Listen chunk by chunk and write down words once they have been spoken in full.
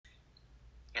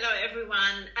Hello,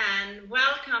 everyone, and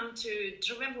welcome to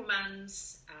Driven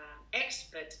Woman's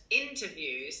expert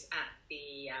interviews at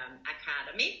the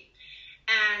Academy.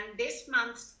 And this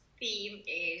month's theme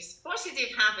is positive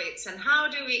habits and how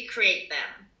do we create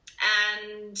them.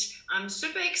 And I'm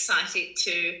super excited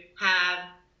to have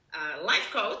a life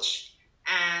coach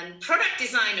and product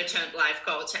designer turned life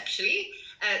coach, actually,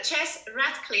 Jess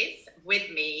Ratcliffe with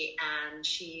me, and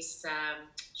she's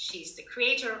the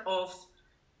creator of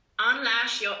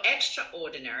Unleash Your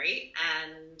Extraordinary,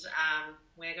 and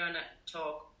we're going to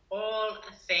talk all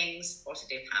things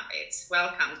positive habits.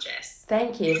 Welcome, Jess.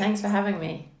 Thank you. Thanks for having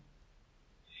me.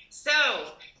 So,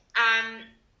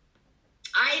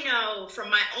 I know from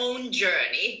my own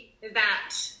journey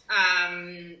that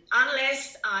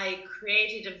unless I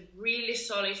created a really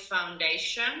solid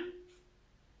foundation,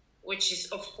 which is,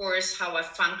 of course, how I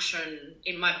function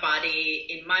in my body,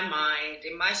 in my mind,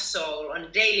 in my soul on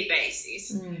a daily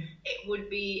basis, it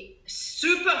would be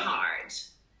super hard,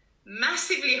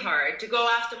 massively hard to go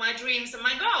after my dreams and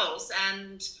my goals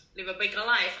and live a bigger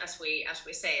life, as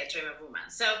we say at Driven Woman.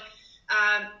 So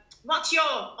what's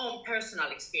your own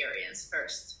personal experience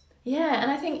first? Yeah,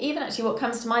 and I think even actually what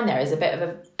comes to mind there is a bit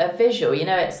of a visual. You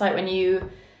know, it's like when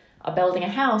you are building a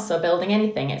house or building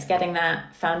anything, it's getting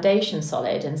that foundation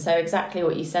solid. And so exactly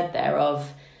what you said there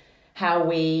of how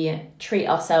we treat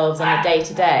ourselves on the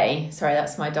day-to-day. Sorry,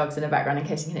 that's my dogs in the background in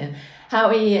case you can hear them.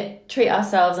 How we treat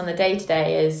ourselves on the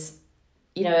day-to-day is,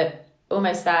 you know,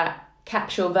 almost that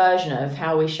capsule version of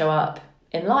how we show up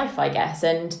in life, I guess.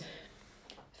 And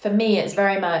for me, it's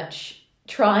very much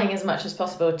trying as much as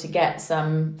possible to get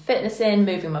some fitness in,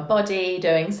 moving my body,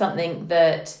 doing something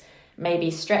that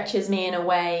maybe stretches me in a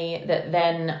way that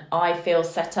then I feel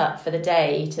set up for the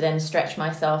day to then stretch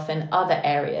myself in other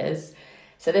areas.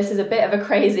 So this is a bit of a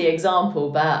crazy example,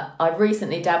 but I've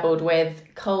recently dabbled with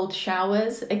cold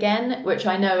showers again, which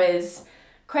I know is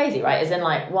crazy, right? As in,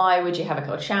 like, why would you have a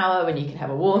cold shower when you can have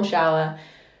a warm shower?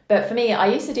 But for me, I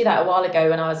used to do that a while ago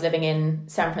when I was living in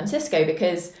San Francisco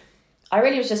because I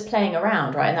really was just playing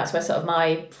around, right? And that's where sort of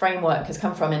my framework has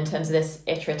come from in terms of this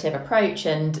iterative approach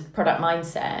and product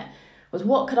mindset. Was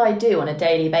what could I do on a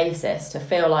daily basis to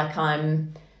feel like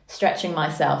I'm stretching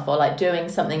myself or like doing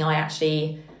something I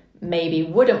actually maybe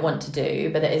wouldn't want to do,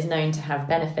 but that is known to have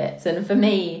benefits. And for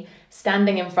me,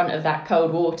 standing in front of that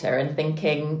cold water and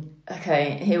thinking,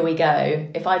 okay, here we go.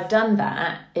 If I've done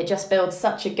that, it just builds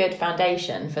such a good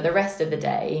foundation for the rest of the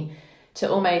day to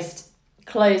almost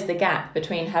close the gap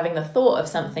between having the thought of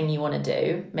something you want to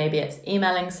do. Maybe it's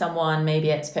emailing someone,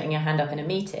 maybe it's putting your hand up in a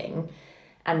meeting,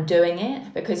 and doing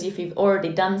it, because if you've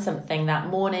already done something that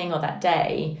morning or that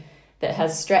day that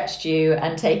has stretched you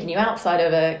and taken you outside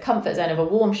of a comfort zone of a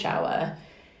warm shower,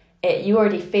 you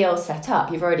already feel set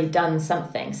up, you've already done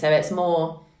something. So it's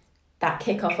more that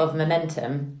kickoff of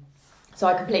momentum. So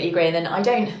I completely agree. And then I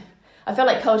feel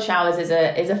like cold showers is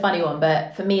a funny one,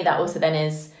 but for me that also then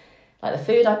is like the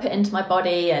food I put into my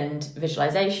body and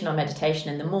visualization or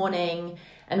meditation in the morning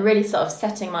and really sort of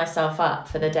setting myself up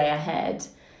for the day ahead.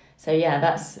 So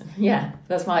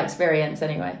that's my experience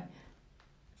anyway.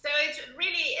 So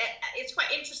it's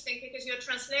quite interesting because you're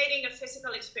translating a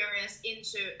physical experience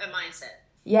into a mindset.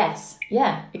 Yes,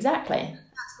 yeah, exactly.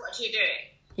 That's what you're doing.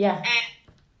 Yeah. And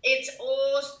it's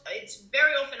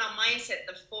very often our mindset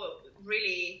that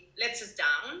really lets us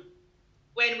down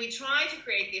when we try to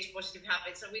create these positive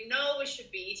habits, and we know we should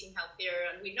be eating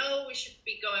healthier, and we know we should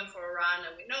be going for a run,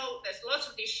 and we know there's lots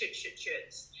of these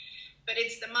shoulds. But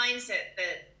it's the mindset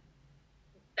that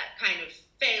kind of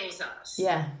fails us.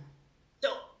 Yeah.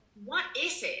 So what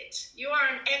is it? You are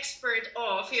an expert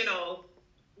of,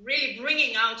 really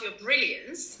bringing out your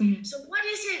brilliance. Mm-hmm. So what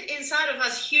is it inside of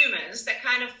us humans that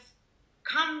kind of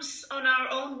comes on our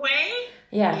own way?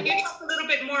 Yeah. Can you talk a little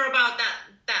bit more about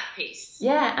that piece?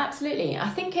 Yeah, absolutely. I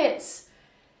think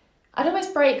I'd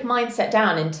almost break mindset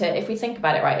down into, if we think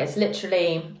about it, right, it's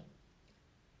literally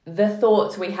the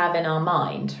thoughts we have in our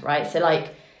mind, right? So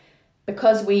like,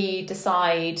 because we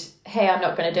decide, hey, I'm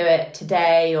not going to do it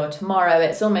today or tomorrow,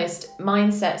 it's almost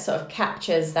mindset sort of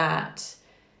captures that.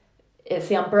 It's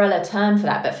the umbrella term for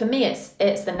that. But for me, it's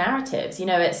the narratives,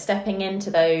 it's stepping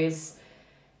into those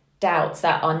doubts,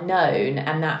 that unknown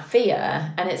and that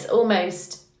fear. And it's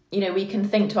almost, we can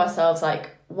think to ourselves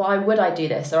like, why would I do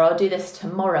this? Or I'll do this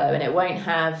tomorrow and it won't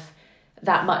have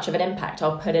that much of an impact.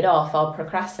 I'll put it off, I'll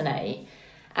procrastinate.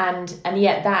 And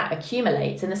yet that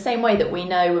accumulates in the same way that we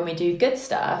know when we do good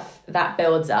stuff, that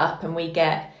builds up and we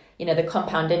get, the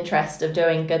compound interest of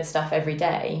doing good stuff every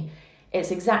day. It's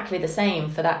exactly the same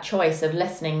for that choice of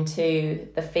listening to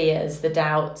the fears, the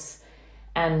doubts,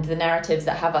 and the narratives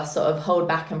that have us sort of hold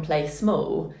back and play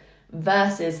small.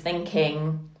 versus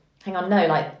thinking, hang on, no,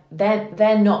 like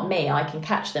they're not me. I can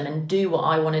catch them and do what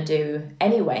I want to do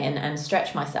anyway and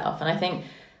stretch myself. And I think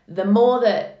the more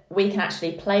that we can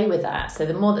actually play with that, so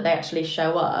the more that they actually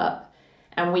show up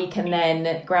and we can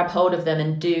then grab hold of them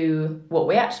and do what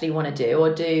we actually want to do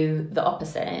or do the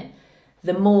opposite,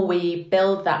 the more we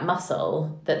build that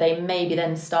muscle that they maybe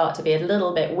then start to be a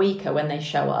little bit weaker when they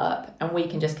show up, and we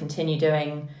can just continue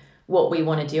doing what we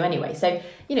want to do anyway. So,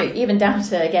 you know, even down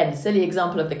to, again, silly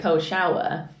example of the cold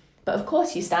shower, but of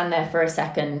course you stand there for a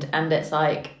second and it's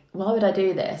like, why would I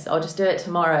do this? I'll just do it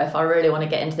tomorrow if I really want to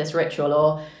get into this ritual,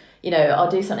 or, you know,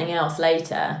 I'll do something else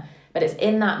later. But it's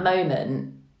in that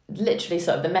moment, literally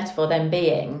sort of the metaphor then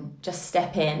being just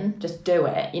step in, just do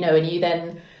it, you know, and you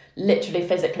then literally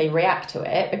physically react to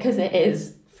it because it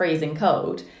is freezing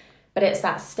cold. But it's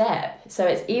that step. So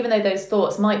it's, even though those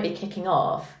thoughts might be kicking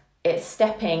off, it's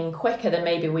stepping quicker than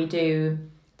maybe we do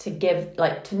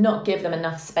to not give them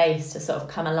enough space to sort of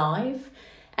come alive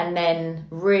and then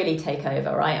really take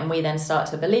over, right? And we then start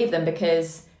to believe them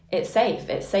because it's safe.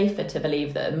 It's safer to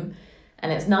believe them.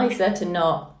 And it's nicer to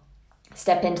not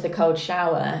step into the cold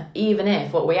shower, even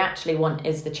if what we actually want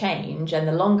is the change and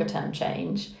the longer term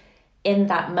change. In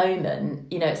that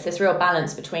moment, you know, it's this real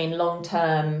balance between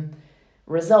long-term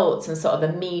results and sort of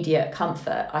immediate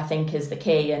comfort, I think, is the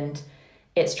key. And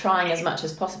it's trying as much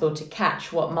as possible to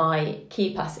catch what might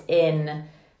keep us in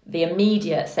the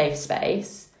immediate safe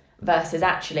space versus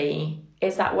actually,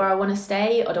 is that where I want to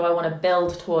stay, or do I want to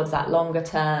build towards that longer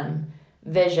term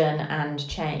vision and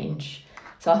change?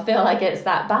 So I feel like it's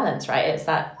that balance, right? It's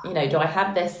that, you know, do I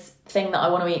have this thing that I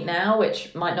want to eat now,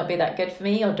 which might not be that good for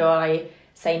me, or do I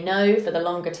say no for the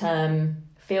longer term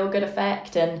feel good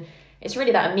effect? And it's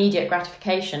really that immediate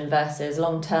gratification versus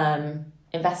long term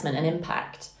investment and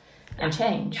impact and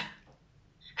change. Yeah.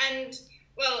 And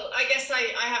well, I guess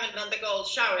I haven't done the cold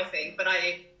shower thing, but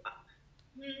I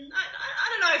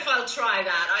don't know if I'll try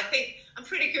that. I think I'm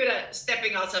pretty good at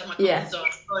stepping outside my comfort zone,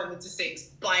 going into things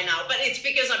by now, but it's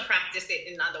because I practiced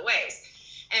it in other ways.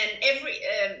 And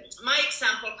my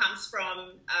example comes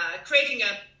from creating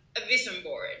a vision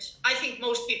board. I think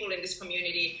most people in this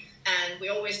community, and we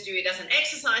always do it as an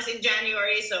exercise in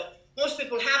January, so most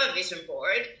people have a vision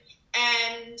board.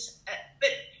 And but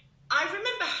I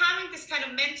remember having this kind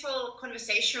of mental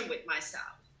conversation with myself,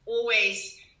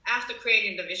 always after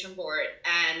creating the vision board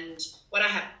and what I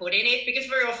have put in it, because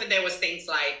very often there was things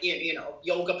like, you know,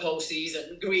 yoga poses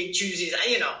and green juices,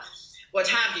 you know, what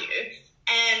have you.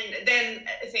 And then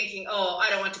thinking, oh, I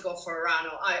don't want to go for a run,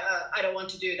 or I don't want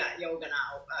to do that yoga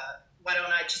now. Why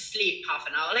don't I just sleep half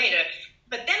an hour later?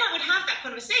 But then I would have that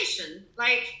conversation,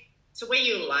 like, so were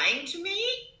you lying to me?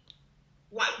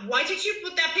 Why did you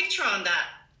put that picture on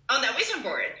that vision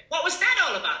board? What was that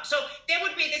all about? So there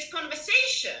would be this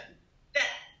conversation that,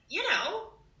 you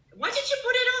know, why did you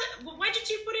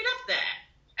put it up there?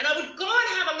 And I would go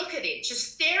and have a look at it,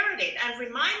 just stare at it and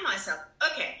remind myself,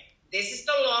 okay, this is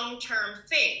the long-term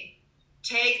thing.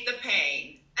 Take the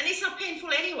pain. And it's not painful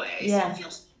anyway. Yeah. So it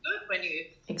feels good when you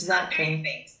exactly start doing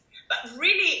things. But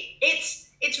really,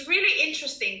 it's really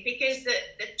interesting because the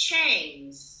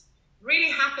change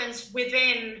really happens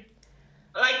within,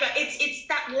 like, it's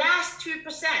that last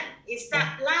 2%. It's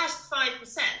that last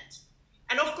 5%.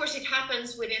 And of course, it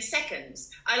happens within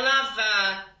seconds. I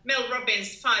love Mel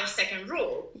Robbins' 5-second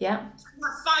rule. Yeah. You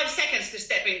have 5 seconds to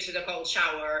step into the cold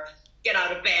shower, get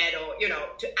out of bed, or, you know,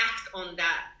 to act on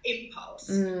that impulse.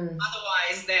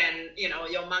 Otherwise, then, you know,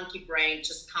 your monkey brain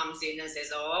just comes in and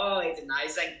says, oh, it's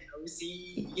nice and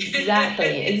cozy.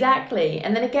 Exactly.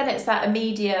 And then again, it's that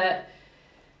immediate,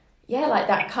 like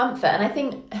that comfort. And I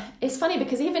think it's funny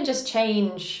because even just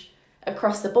change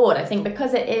across the board, I think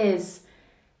because it is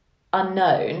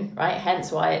unknown, right?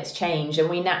 Hence why it's change. And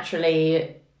we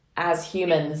naturally, as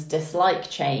humans, dislike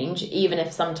change, even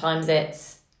if sometimes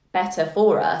it's better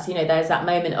for us. You know, there's that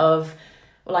moment of,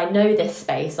 well, I know this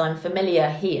space, I'm familiar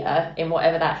here in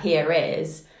whatever that here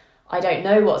is. I don't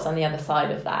know what's on the other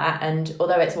side of that. And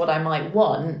although it's what I might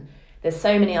want, there's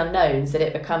so many unknowns that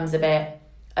it becomes a bit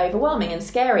overwhelming and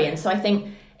scary. And so I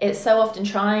think it's so often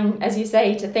trying, as you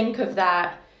say, to think of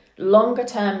that longer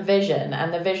term vision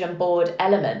and the vision board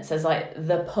elements as like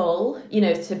the pull, you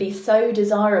know, to be so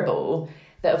desirable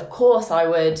that of course I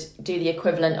would do the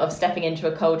equivalent of stepping into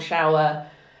a cold shower,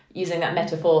 using that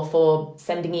metaphor for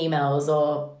sending emails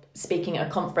or speaking at a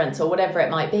conference or whatever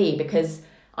it might be, because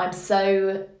I'm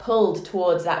so pulled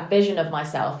towards that vision of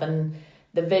myself and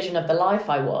the vision of the life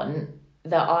I want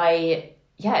that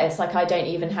it's like I don't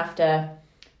even have to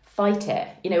fight it,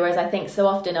 you know, whereas I think so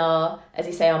often our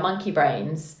monkey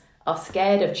brains are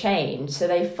scared of change, so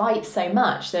they fight so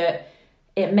much that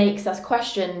it makes us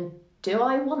question, do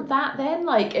I want that then?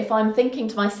 Like, if I'm thinking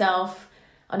to myself,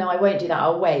 oh no, I won't do that,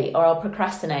 I'll wait, or I'll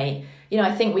procrastinate,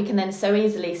 I think we can then so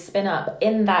easily spin up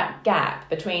in that gap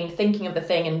between thinking of the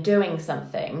thing and doing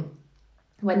something.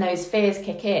 When those fears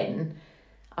kick in,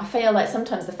 I feel like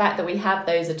sometimes the fact that we have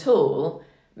those at all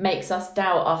makes us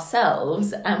doubt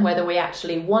ourselves and whether we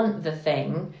actually want the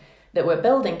thing that we're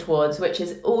building towards, which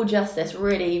is all just this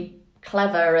really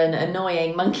clever and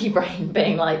annoying monkey brain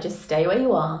being like, just stay where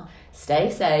you are, stay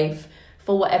safe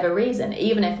for whatever reason,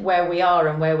 even if where we are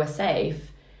and where we're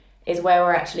safe is where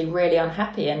we're actually really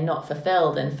unhappy and not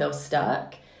fulfilled and feel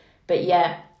stuck. But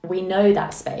yet we know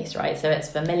that space, right? So it's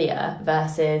familiar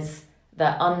versus the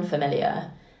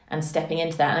unfamiliar and stepping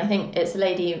into that. And I think it's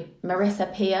lady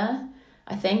Marissa Peer,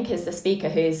 I think, is the speaker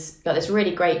who's got this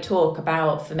really great talk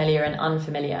about familiar and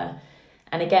unfamiliar.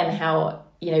 And again, how,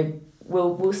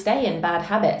 we'll stay in bad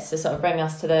habits to sort of bring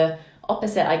us to the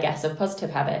opposite, I guess, of positive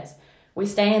habits. We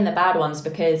stay in the bad ones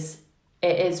because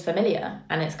it is familiar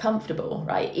and it's comfortable,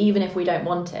 right? Even if we don't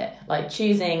want it. Like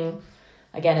choosing,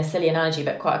 again, a silly analogy,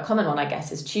 but quite a common one, I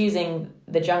guess, is choosing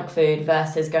the junk food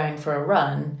versus going for a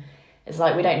run. It's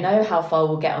like, we don't know how far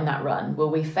we'll get on that run.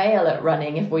 Will we fail at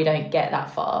running if we don't get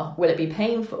that far? Will it be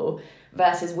painful?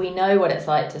 Versus we know what it's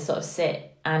like to sort of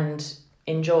sit and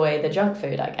enjoy the junk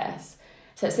food, I guess.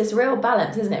 So it's this real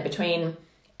balance, isn't it, between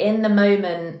in the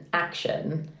moment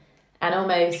action and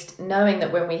almost knowing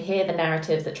that when we hear the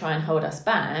narratives that try and hold us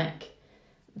back,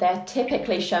 they're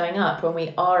typically showing up when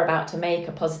we are about to make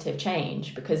a positive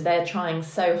change because they're trying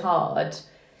so hard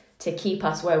to keep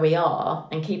us where we are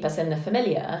and keep us in the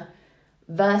familiar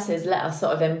versus let us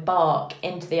sort of embark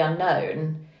into the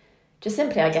unknown, just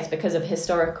simply, I guess, because of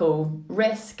historical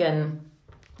risk and,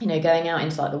 going out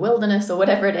into like the wilderness or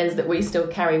whatever it is that we still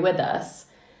carry with us.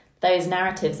 Those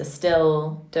narratives are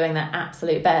still doing their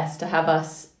absolute best to have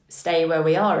us stay where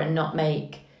we are and not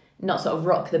sort of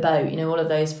rock the boat, all of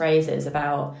those phrases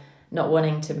about not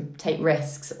wanting to take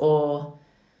risks or,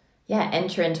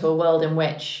 enter into a world in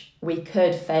which we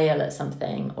could fail at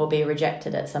something or be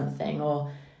rejected at something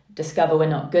or discover we're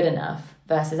not good enough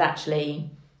versus actually,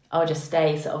 I'll just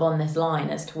stay sort of on this line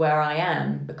as to where I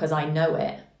am because I know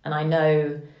it and I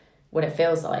know what it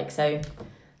feels like. So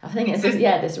I think it's just,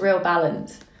 this real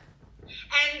balance.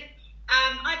 And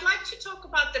I'd like to talk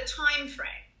about the time frame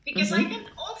because I can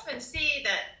often see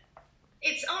that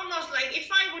it's almost like if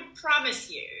I would promise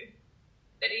you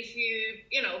that if you,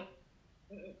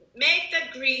 make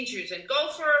that green juice and go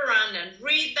for a run and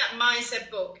read that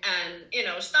mindset book and,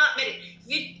 start meditating,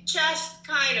 you just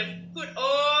kind of put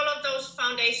all of those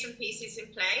foundation pieces in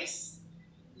place.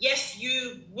 Yes,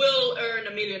 you will earn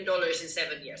 $1 million in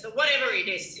 7 years or whatever it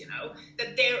is,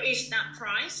 that there is that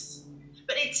price,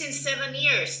 but it's in 7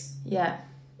 years. Yeah.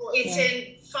 Or it's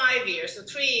in 5 years or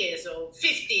 3 years or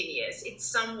 15 years. It's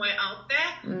somewhere out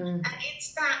there. And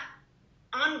it's that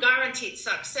unguaranteed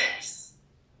success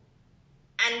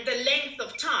and the length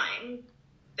of time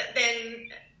that then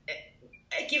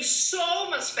gives so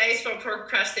much space for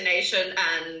procrastination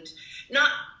and not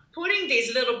putting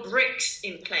these little bricks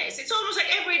in place. It's almost like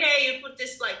every day you put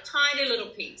this like tiny little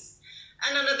piece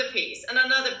and another piece and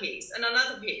another piece and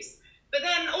another piece. But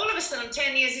then all of a sudden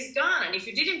 10 years is gone. And if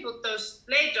you didn't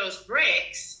lay those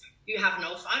bricks, you have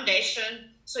no foundation.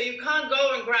 So you can't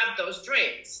go and grab those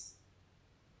drinks.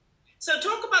 So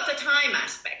talk about the time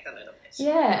aspect a little bit.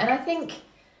 Yeah, and I think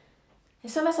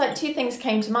it's almost like two things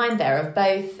came to mind there of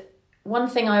both. One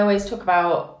thing I always talk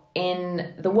about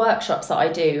in the workshops that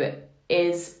I do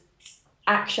is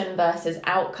action versus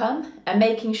outcome and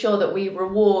making sure that we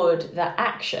reward the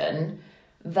action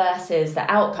versus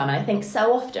the outcome. And I think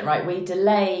so often, right, we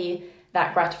delay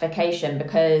that gratification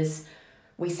because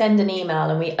we send an email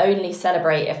and we only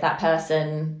celebrate if that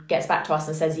person gets back to us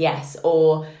and says yes,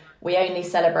 or we only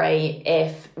celebrate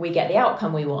if we get the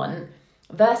outcome we want,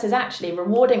 versus actually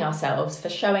rewarding ourselves for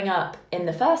showing up in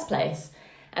the first place.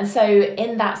 And so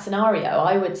in that scenario,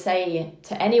 I would say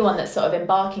to anyone that's sort of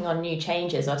embarking on new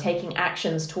changes or taking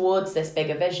actions towards this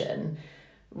bigger vision,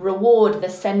 reward the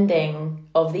sending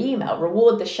of the email,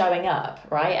 reward the showing up,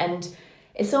 right? And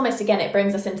it's almost, again, it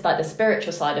brings us into like the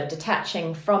spiritual side of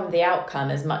detaching from the outcome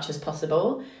as much as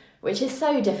possible, which is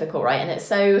so difficult, right? And it's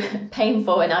so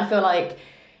painful. And I feel like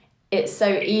it's so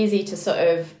easy to sort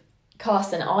of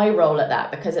cast an eye roll at that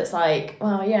because it's like,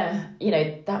 well, yeah,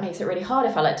 that makes it really hard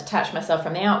if I like detach myself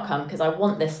from the outcome because I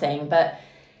want this thing. But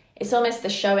it's almost the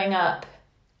showing up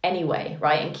anyway,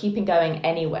 right? And keeping going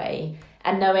anyway.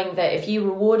 And knowing that if you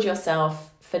reward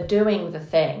yourself for doing the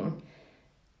thing,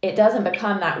 it doesn't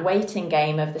become that waiting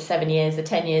game of the 7 years, the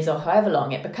 10 years, or however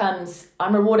long. It becomes,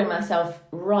 I'm rewarding myself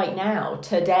right now,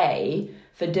 today,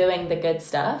 for doing the good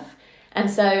stuff. And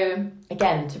so,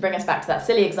 again, to bring us back to that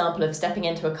silly example of stepping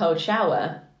into a cold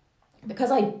shower,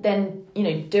 because I then,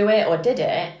 do it or did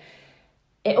it,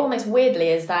 it almost weirdly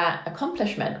is that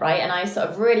accomplishment, right? And I sort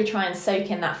of really try and soak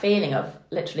in that feeling of,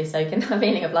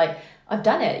 like, I've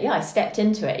done it. Yeah, I stepped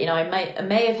into it. I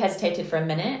may have hesitated for a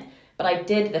minute, but I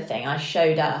did the thing. I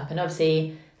showed up. And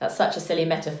obviously, that's such a silly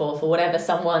metaphor for whatever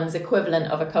someone's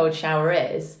equivalent of a cold shower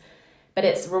is. But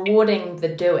it's rewarding the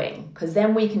doing, because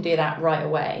then we can do that right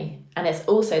away. And it's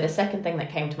also the second thing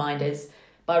that came to mind is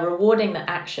by rewarding the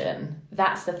action,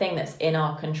 that's the thing that's in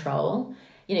our control.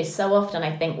 So often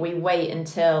I think we wait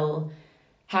until,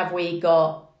 have we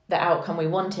got the outcome we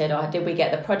wanted, or did we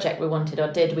get the project we wanted,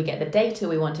 or did we get the data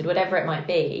we wanted, whatever it might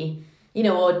be,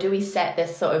 or do we set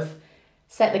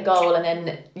the goal, and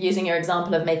then using your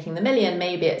example of making the million,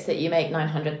 maybe it's that you make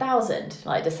 900,000.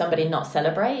 Like, does somebody not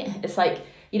celebrate? It's like,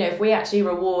 if we actually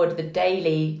reward the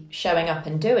daily showing up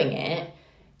and doing it,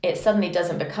 it suddenly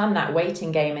doesn't become that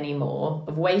waiting game anymore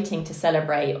of waiting to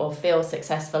celebrate or feel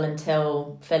successful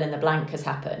until fill in the blank has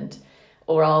happened,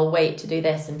 or I'll wait to do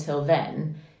this until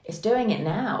then. It's doing it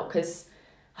now, because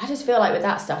I just feel like with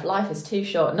that stuff, life is too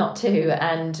short not to,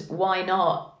 and why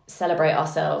not celebrate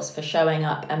ourselves for showing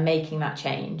up and making that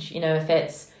change? If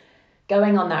it's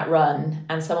going on that run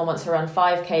and someone wants to run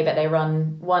 5K but they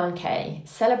run 1K,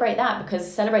 celebrate that,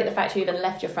 because celebrate the fact you even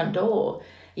left your front door.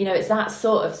 It's that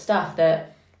sort of stuff that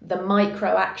the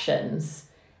micro actions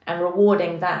and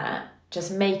rewarding that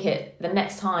just make it the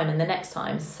next time and the next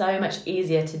time so much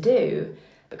easier to do,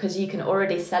 because you can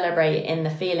already celebrate in the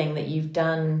feeling that you've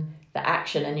done the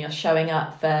action and you're showing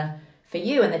up for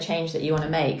you and the change that you want to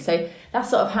make. So that's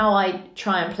sort of how I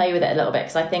try and play with it a little bit,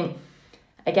 because I think,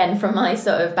 again, from my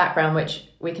sort of background, which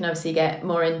we can obviously get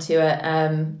more into it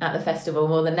at the festival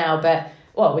more than now,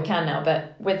 we can now,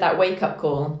 but with that wake-up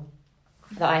call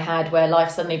that I had where life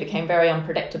suddenly became very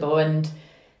unpredictable, and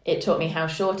it taught me how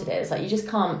short it is. Like, you just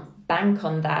can't bank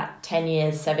on that 10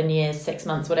 years, 7 years, 6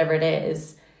 months, whatever it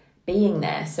is, being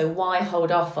there. So why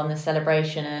hold off on the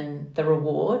celebration and the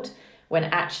reward when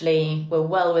actually we're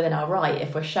well within our right,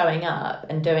 if we're showing up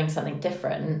and doing something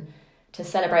different, to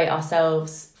celebrate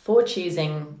ourselves for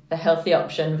choosing the healthy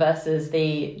option versus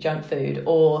the junk food,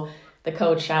 or the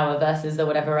cold shower versus the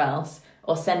whatever else,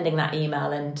 or sending that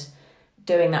email and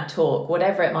doing that talk,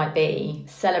 whatever it might be,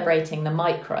 celebrating the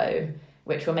micro,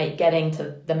 which will make getting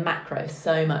to the macro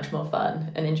so much more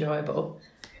fun and enjoyable.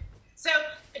 So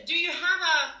do you have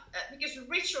because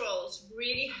rituals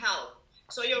really help.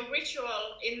 So your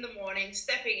ritual in the morning,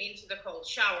 stepping into the cold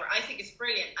shower, I think it's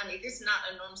brilliant, and it is not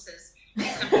a nonsense.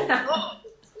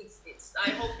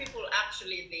 I hope people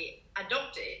actually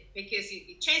adopt it, because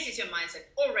it changes your mindset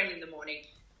already in the morning.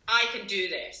 I can do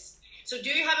this. So do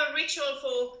you have a ritual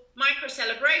for micro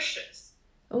celebrations?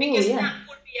 Because that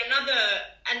would be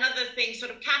another thing,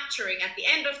 sort of capturing at the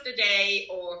end of the day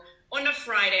or on a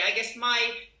Friday. I guess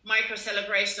my micro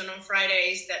celebration on Friday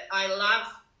is that I love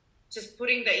just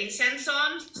putting the incense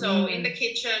on. So in the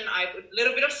kitchen, I put a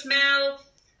little bit of smell.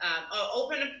 I'll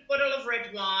open a bottle of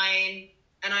red wine,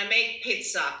 and I make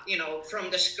pizza,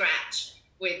 from the scratch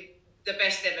with the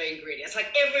best ever ingredients.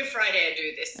 Like every Friday I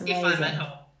do this. Amazing. If I'm at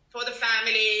home. For the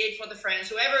family, for the friends,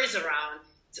 whoever is around,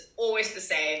 it's always the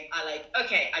same.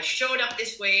 I showed up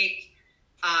this week.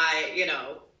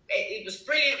 It was a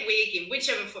brilliant week in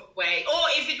whichever way. Or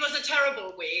if it was a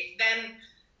terrible week, then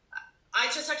I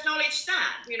just acknowledge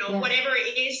that, whatever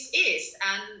it is.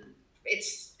 And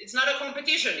it's not a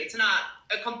competition. It's not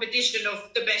a competition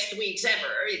of the best weeks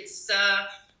ever. It's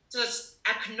just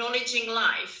acknowledging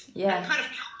life and kind of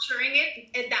capturing it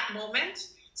at that moment.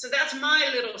 So that's my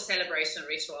little celebration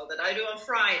ritual that I do on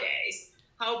Fridays.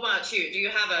 How about you? Do you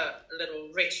have a little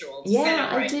ritual to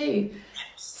celebrate? I do.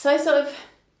 So sort of,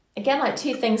 again, like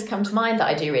two things come to mind that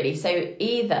I do really. So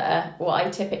either what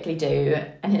I typically do,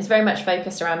 and it's very much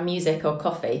focused around music or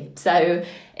coffee. So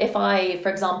if I, for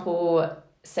example,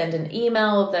 send an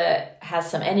email that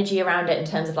has some energy around it in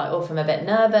terms of like, if I'm a bit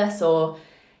nervous, or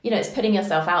it's putting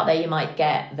yourself out there, you might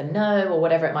get the no or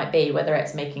whatever it might be, whether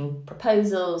it's making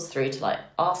proposals through to like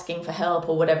asking for help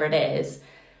or whatever it is.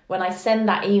 When I send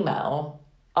that email,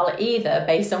 I'll either,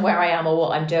 based on where I am or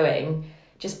what I'm doing,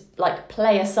 just like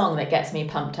play a song that gets me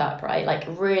pumped up, right? Like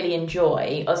really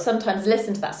enjoy, or sometimes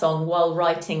listen to that song while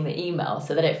writing the email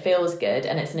so that it feels good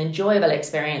and it's an enjoyable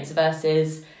experience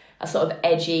versus a sort of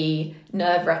edgy,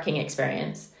 nerve-wracking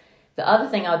experience. The other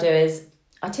thing I'll do is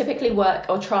I typically work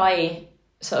or try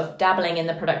sort of dabbling in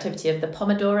the productivity of the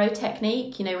Pomodoro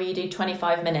technique, where you do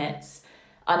 25 minutes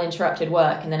uninterrupted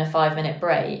work and then a 5-minute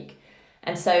break.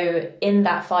 And so in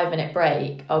that 5-minute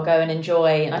break, I'll go and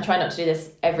enjoy, and I try not to do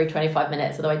this every 25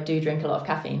 minutes, although I do drink a lot of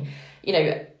caffeine,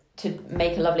 to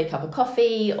make a lovely cup of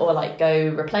coffee or like go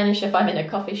replenish if I'm in a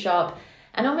coffee shop,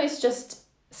 and almost just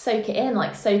soak in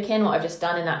what I've just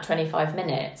done in that 25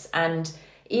 minutes. And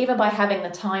even by having the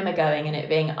timer going and it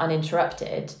being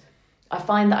uninterrupted, I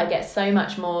find that I get so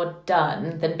much more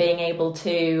done than being able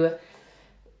to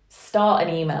start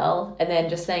an email and then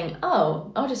just saying,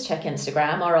 oh, I'll just check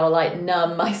Instagram, or I'll like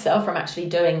numb myself from actually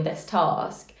doing this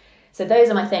task. So those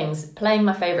are my things. Playing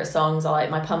my favourite songs, or like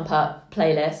my pump up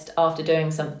playlist after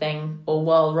doing something or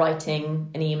while writing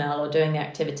an email or doing the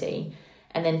activity.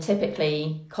 And then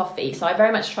typically coffee. So I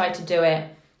very much try to do it,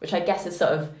 which I guess is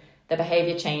sort of the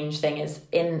behaviour change thing, is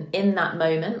in that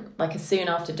moment, like as soon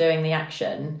after doing the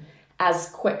action, as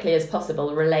quickly as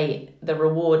possible, relate the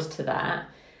reward to that.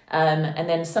 And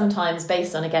then sometimes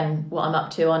based on, again, what I'm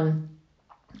up to on...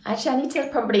 Actually, I need to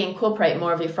probably incorporate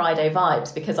more of your Friday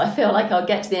vibes, because I feel like I'll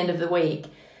get to the end of the week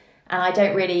and I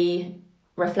don't really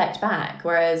reflect back.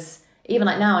 Whereas even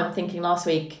like now, I'm thinking last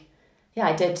week, yeah,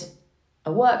 I did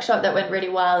a workshop that went really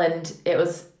well and it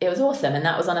was awesome. And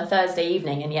that was on a Thursday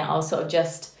evening. And yeah, I'll sort of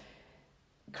just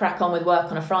crack on with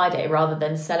work on a Friday rather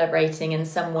than celebrating in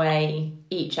some way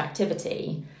each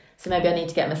activity. So maybe I need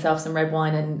to get myself some red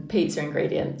wine and pizza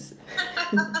ingredients.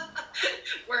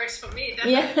 Works for me,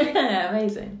 definitely. Yeah,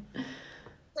 amazing.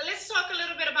 So let's talk a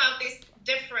little bit about these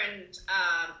different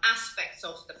aspects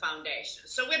of the foundation.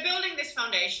 So we're building this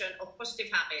foundation of positive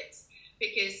habits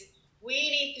because we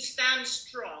need to stand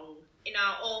strong in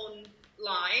our own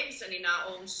lives and in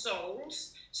our own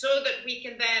souls, so that we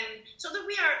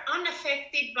are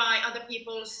unaffected by other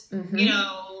people's,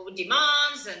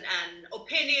 demands and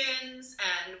opinions,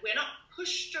 and we're not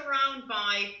pushed around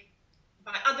by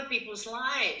other people's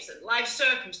lives and life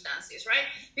circumstances, right?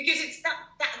 Because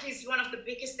that is one of the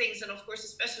biggest things, and of course,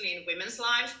 especially in women's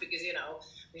lives, because,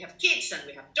 we have kids and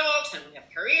we have dogs and we have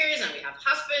careers and we have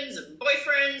husbands and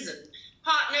boyfriends and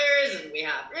partners, and we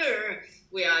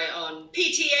are on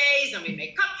PTAs and we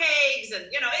make cupcakes, and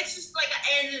it's just like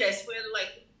endless. We're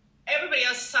like, everybody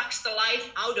else sucks the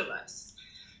life out of us.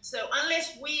 So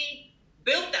unless we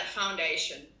build that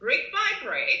foundation brick by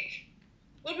brick,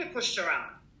 we'll be pushed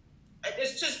around.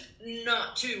 There's just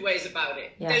not two ways about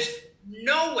it. Yeah. There's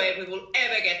no way we will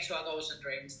ever get to our goals and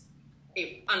dreams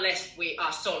unless we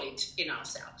are solid in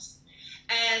ourselves.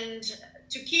 And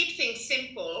to keep things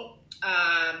simple,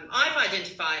 I've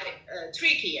identified 3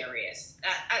 key areas.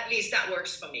 At least that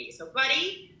works for me. So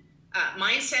body,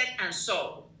 mindset, and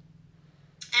soul.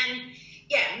 And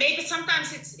yeah, maybe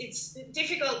sometimes it's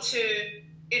difficult to,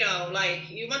 like,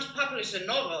 you want to publish a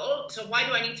novel, so why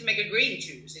do I need to make a green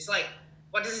juice? It's like,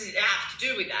 what does it have to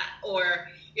do with that? Or,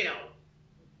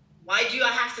 why do I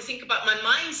have to think about my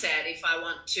mindset if I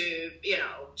want to,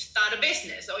 start a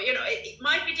business? Or, it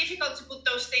might be difficult to put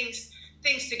those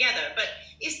things together. But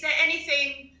is there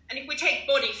anything, and if we take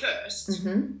body first,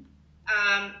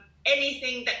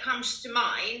 anything that comes to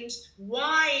mind,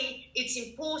 why it's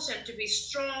important to be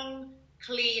strong,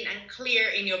 clean, and clear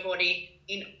in your body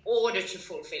in order to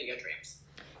fulfill your dreams?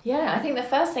 Yeah, I think the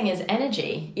first thing is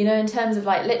energy, in terms of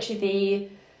like literally the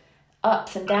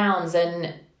ups and downs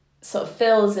and sort of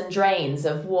fills and drains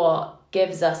of what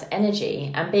gives us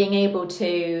energy, and being able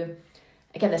to,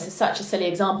 again, this is such a silly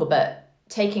example, but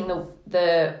taking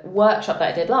the workshop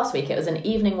that I did last week, it was an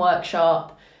evening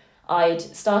workshop. I'd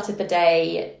started the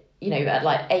day, at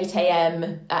like 8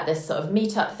 a.m. at this sort of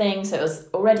meetup thing. So it was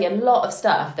already a lot of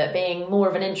stuff that, being more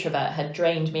of an introvert, had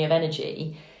drained me of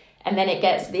energy. And then it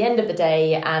gets to the end of the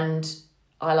day and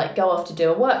I like go off to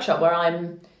do a workshop where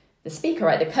I'm the speaker,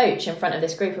 right, the coach, in front of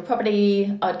this group of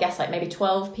probably, I'd guess like maybe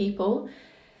 12 people.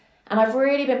 And I've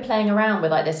really been playing around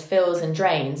with like this fills and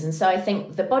drains. And so I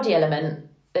think the body element,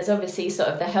 there's obviously sort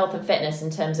of the health and fitness in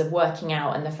terms of working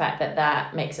out, and the fact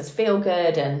that makes us feel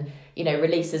good and,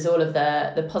 releases all of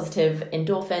the positive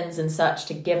endorphins and such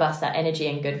to give us that energy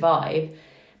and good vibe.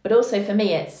 But also for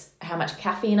me, it's how much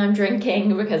caffeine I'm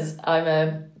drinking, because I'm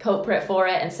a culprit for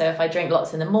it. And so if I drink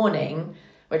lots in the morning,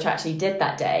 which I actually did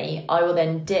that day, I will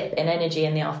then dip in energy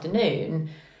in the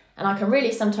afternoon. And I can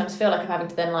really sometimes feel like I'm having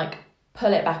to then like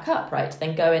pull it back up, right, to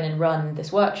then go in and run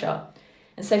this workshop.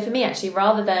 And so for me, actually,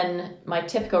 rather than my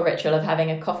typical ritual of having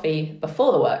a coffee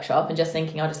before the workshop and just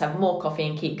thinking I'll just have more coffee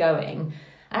and keep going,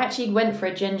 I actually went for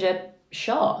a ginger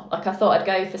shot. Like, I thought I'd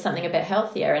go for something a bit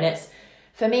healthier. And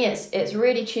for me, it's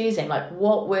really choosing like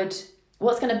what's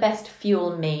going to best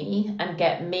fuel me and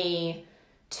get me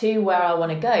to where I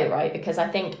want to go, right? Because I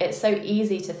think it's so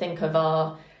easy to think of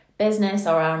our business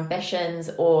or our ambitions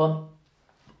or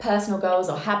personal goals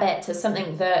or habits as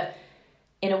something that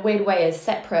in a weird way is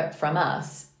separate from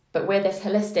us. But we're this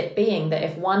holistic being that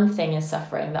if one thing is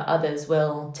suffering, that others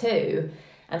will too.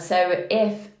 And so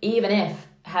even if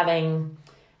having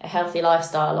a healthy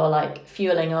lifestyle or like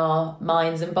fueling our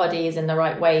minds and bodies in the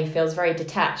right way feels very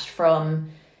detached from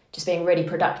just being really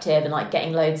productive and like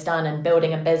getting loads done and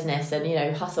building a business and, you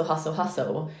know,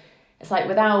 hustle. It's like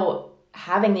without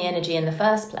having the energy in the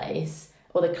first place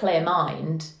or the clear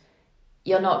mind,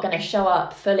 you're not going to show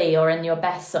up fully or in your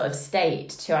best sort of state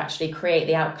to actually create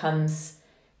the outcomes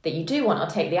that you do want or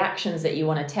take the actions that you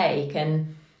want to take.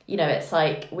 And, you know, it's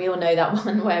like we all know that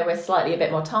one where we're slightly a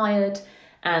bit more tired.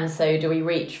 And so do we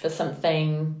reach for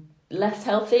something less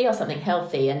healthy or something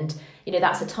healthy? And, you know,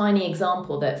 that's a tiny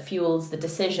example that fuels the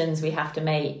decisions we have to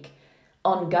make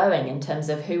ongoing in terms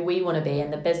of who we want to be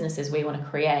and the businesses we want to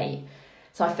create.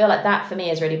 So I feel like that for me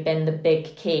has really been the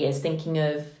big key, is thinking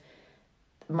of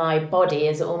my body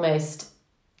as almost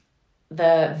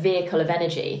the vehicle of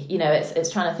energy. You know,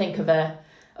 it's trying to think of a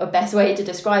best way to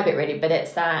describe it really, but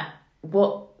it's that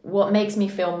what makes me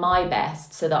feel my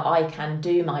best so that I can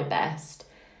do my best.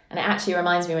 And it actually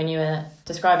reminds me when you were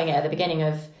describing it at the beginning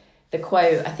of the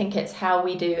quote, I think it's how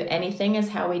we do anything is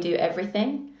how we do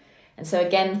everything. And so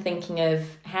again, thinking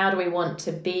of how do we want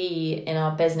to be in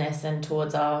our business and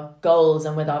towards our goals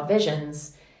and with our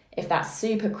visions, if that's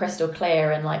super crystal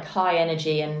clear and like high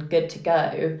energy and good to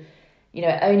go, you know,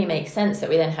 it only makes sense that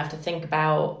we then have to think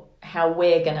about how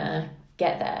we're going to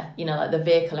get there, you know, like the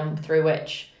vehicle and through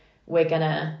which we're going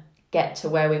to get to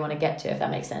where we want to get to, if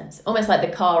that makes sense. Almost like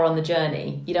the car on the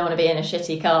journey. You don't want to be in a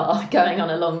shitty car going on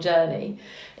a long journey.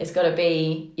 It's got to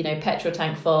be, you know, petrol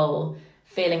tank full,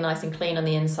 feeling nice and clean on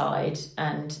the inside,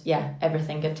 and yeah,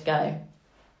 everything good to go.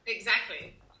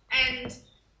 Exactly. And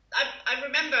I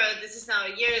remember, this is now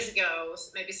years ago,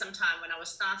 maybe sometime when I was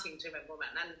starting Dream and Woman,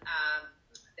 and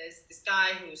there's this guy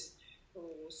who's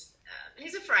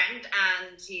he's a friend,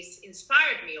 and he's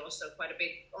inspired me also quite a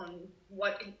bit on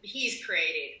what he's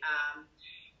created,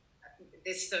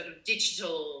 this sort of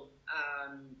digital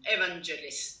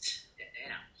evangelist, you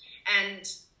know. And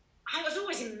I was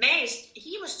always amazed.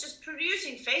 He was just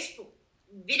producing Facebook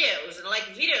videos and like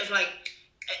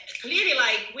clearly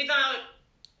like without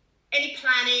any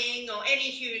planning or any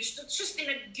huge, just in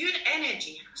a good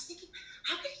energy. And I was thinking,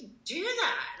 how could he do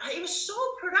that? Like, it was so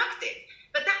productive.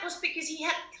 But that was because he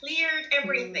had cleared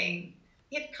everything.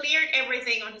 He had cleared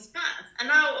everything on his path. And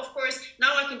now, of course,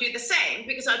 now I can do the same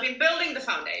because I've been building the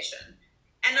foundation.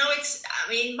 And now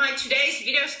my today's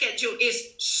video schedule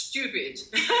is stupid.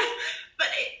 But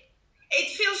it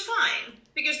feels fine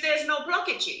because there's no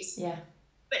blockages. Yeah.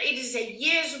 But it is a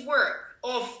year's work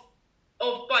of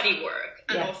body work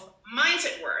and of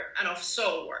mindset work and of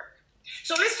soul work.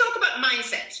 So let's talk about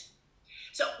mindset.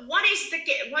 So what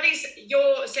is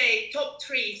your, say, top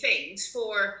 3 things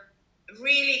for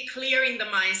really clearing the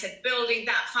mindset, building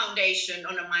that foundation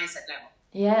on a mindset level?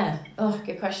 Yeah. Oh,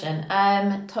 good question.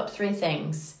 Top 3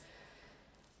 things.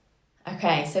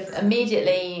 Okay, so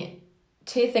immediately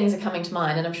 2 things are coming to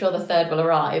mind, and I'm sure the third will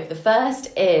arrive. The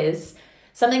first is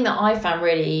something that I found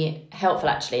really helpful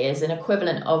actually is an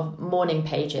equivalent of morning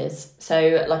pages.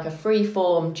 So like a free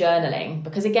form journaling,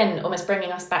 because again, almost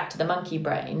bringing us back to the monkey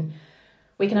brain,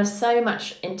 we can have so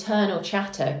much internal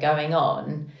chatter going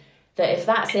on that if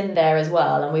that's in there as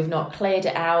well and we've not cleared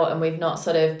it out and we've not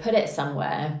sort of put it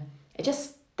somewhere, it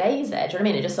just stays there. Do you know what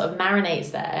I mean? It just sort of marinates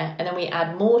there, and then we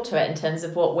add more to it in terms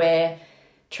of what we're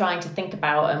trying to think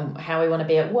about and how we want to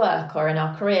be at work or in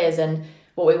our careers and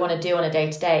what we want to do on a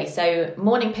day-to-day. So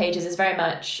morning pages is very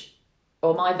much,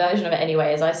 or my version of it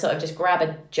anyway, is I sort of just grab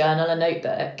a journal, a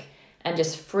notebook, and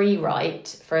just free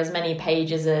write for as many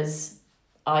pages as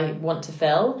I want to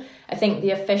fill. I think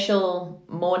the official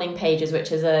morning pages,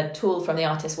 which is a tool from The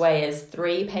Artist's Way, is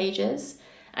 3 pages,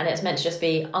 and it's meant to just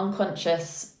be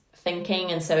unconscious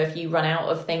thinking. And so if you run out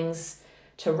of things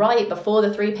to write before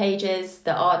the 3 pages,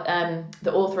 the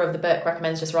author of the book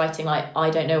recommends just writing like, I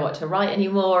don't know what to write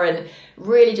anymore, and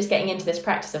really just getting into this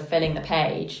practice of filling the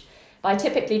page. But I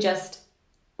typically just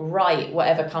write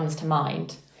whatever comes to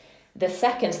mind. The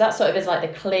second, so that sort of is like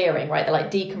the clearing, right? The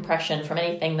like decompression from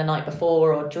anything the night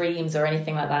before or dreams or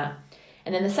anything like that.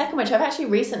 And then the second, which I've actually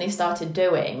recently started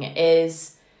doing,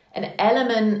 is an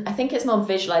element, I think it's more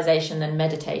visualization than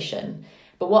meditation.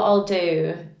 But what I'll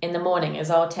do in the morning is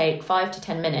I'll take 5 to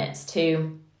 10 minutes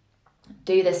to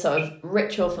do this sort of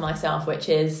ritual for myself, which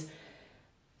is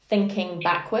thinking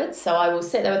backwards. So I will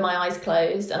sit there with my eyes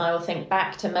closed and I will think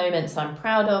back to moments I'm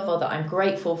proud of or that I'm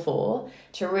grateful for,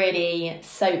 to really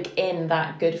soak in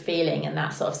that good feeling and that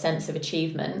sort of sense of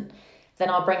achievement. Then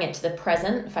I'll bring it to the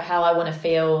present for how I want to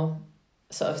feel,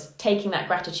 sort of taking that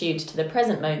gratitude to the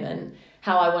present moment,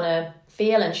 how I want to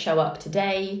feel and show up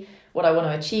today, what I want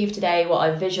to achieve today, what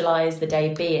I visualize the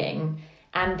day being.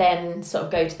 and then sort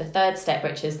of go to the third step,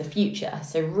 which is the future.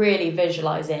 So really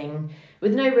visualizing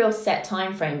with no real set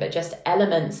time frame, but just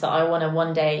elements that I want to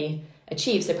one day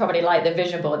achieve. So probably like the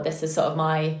vision board, this is sort of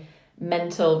my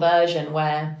mental version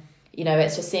where, you know,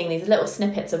 it's just seeing these little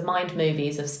snippets of mind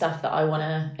movies of stuff that I want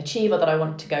to achieve or that I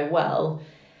want to go well.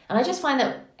 And I just find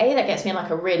that that gets me in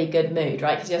like a really good mood,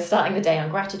 right? Because you're starting the day on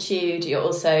gratitude, you're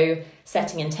also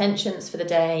setting intentions for the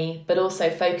day, but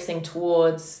also focusing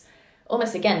towards,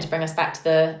 almost again, to bring us back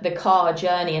to the car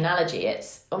journey analogy,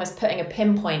 it's almost putting a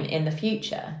pinpoint in the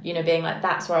future, you know, being like,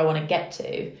 that's where I want to get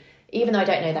to, even though I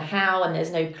don't know the how and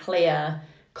there's no clear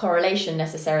correlation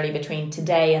necessarily between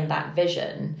today and that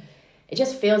vision. It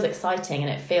just feels exciting and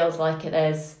it feels like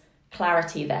there's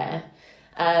clarity there.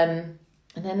 And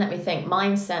then let me think,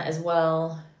 mindset as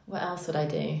well. What else would I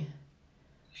do?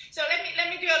 So let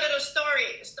me do a little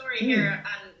story here,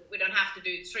 and we don't have to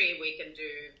do 3. We can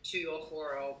do 2 or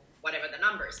 4 or whatever the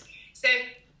numbers. So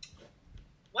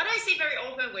what I see very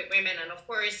often with women, and of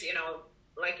course, you know,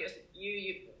 like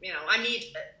you know, I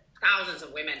meet thousands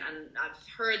of women, and I've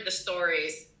heard the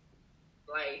stories,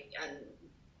 like, and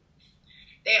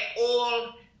they're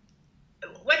all,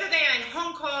 whether they are in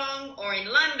Hong Kong or in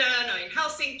London or in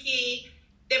Helsinki,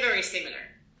 they're very similar.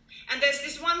 And there's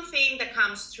this one theme that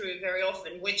comes through very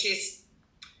often, which is,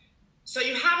 so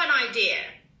you have an idea.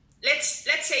 Let's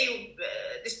say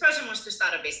this person wants to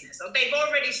start a business, or they've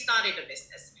already started a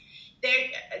business.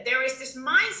 There is this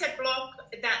mindset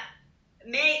block that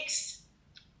makes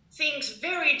things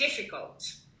very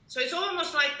difficult. So it's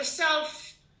almost like the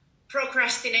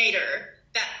self-procrastinator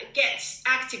that gets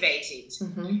activated.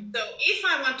 Mm-hmm. So if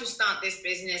I want to start this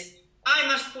business, I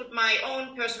must put my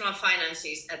own personal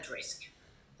finances at risk.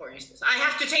 For instance, I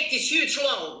have to take this huge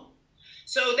loan.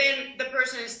 So then the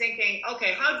person is thinking,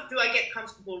 okay, how do I get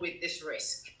comfortable with this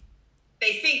risk?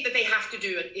 They think that they have to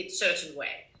do it a certain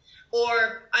way.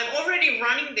 Or I'm already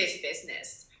running this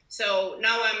business. So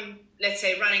now I'm, let's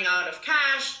say, running out of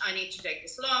cash. I need to take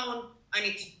this loan. I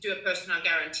need to do a personal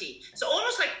guarantee. So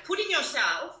almost like putting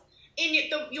yourself in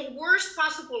your worst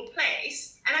possible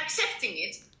place and accepting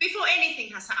it before anything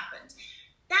has happened.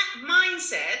 That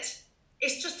mindset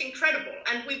is just incredible.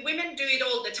 And we women do it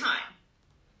all the time.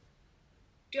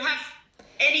 Do you have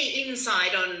any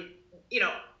insight on, you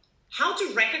know, how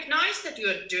to recognize that you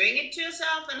are doing it to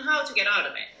yourself and how to get out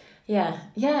of it? Yeah,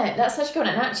 that's such a good one.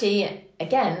 And actually,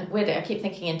 again, I keep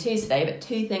thinking in 2s today, but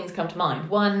 2 things come to mind.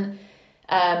 One,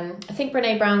 I think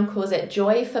Brene Brown calls it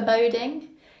joy foreboding.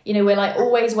 You know, we're like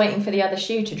always waiting for the other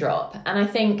shoe to drop. And I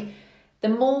think the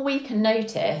more we can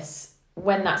notice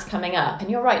when that's coming up,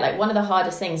 and you're right, like one of the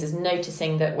hardest things is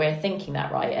noticing that we're thinking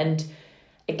that, right? And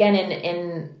again,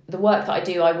 in the work that I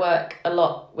do, I work a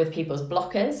lot with people's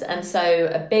blockers. And so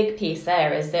a big piece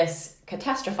there is this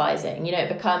catastrophizing. You know,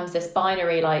 it becomes this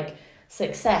binary like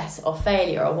success or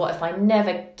failure, or what if I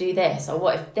never do this, or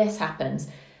what if this happens?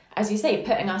 As you say,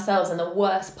 putting ourselves in the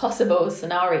worst possible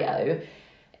scenario,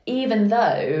 even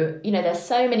though, you know, there's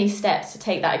so many steps to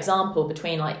take that example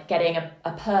between like getting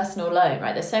a personal loan,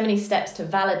 right? There's so many steps to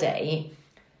validate.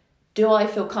 Do I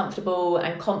feel comfortable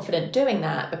and confident doing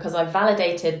that because I've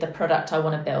validated the product I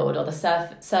want to build or the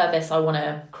service I want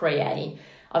to create?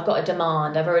 I've got a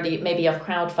demand. Maybe I've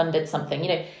crowdfunded something. You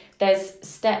know, there's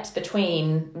steps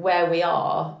between where we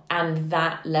are and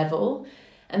that level.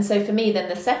 And so for me, then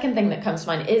the second thing that comes to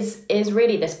mind is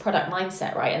really this product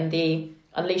mindset, right? And the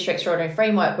Unleash Your Extraordinary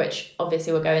framework, which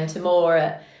obviously we'll go into more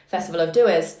at Festival of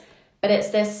Doers. But it's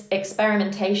this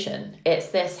experimentation. It's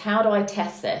this, how do I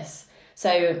test this?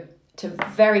 So to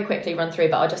very quickly run through,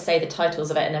 but I'll just say the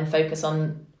titles of it and then focus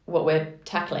on what we're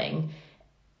tackling.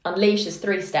 Unleash is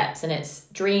 3 steps, and it's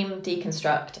dream,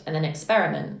 deconstruct, and then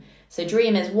experiment. So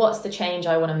dream is, what's the change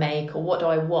I want to make, or what do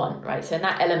I want, right? So in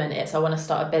that element, it's I want to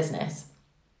start a business.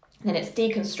 And then it's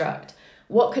deconstruct.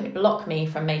 What could block me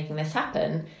from making this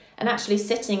happen? And actually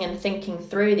sitting and thinking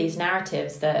through these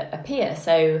narratives that appear.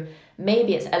 So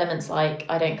maybe it's elements like,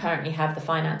 I don't currently have the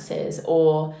finances,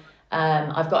 or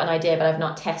I've got an idea, but I've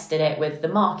not tested it with the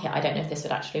market. I don't know if this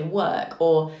would actually work.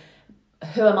 Or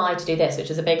who am I to do this, which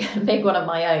is a big one of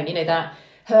my own, you know, that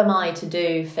who am I to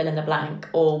do fill in the blank?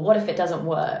 Or what if it doesn't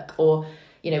work? Or,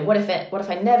 you know, what if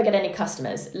I never get any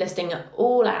customers? Listing it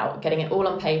all out, getting it all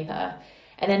on paper.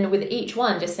 And then with each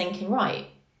one, just thinking, right,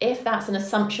 if that's an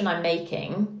assumption I'm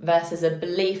making versus a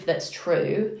belief that's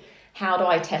true, how do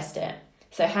I test it?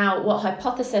 So what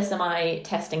hypothesis am I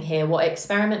testing here? What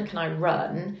experiment can I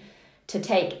run to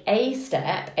take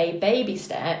a baby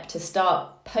step to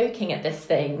start poking at this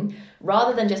thing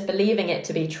rather than just believing it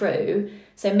to be true?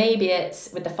 So maybe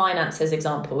it's with the finances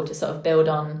example, to sort of build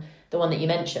on the one that you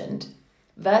mentioned,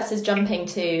 versus jumping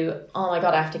to, oh my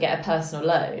God, I have to get a personal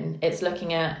loan. It's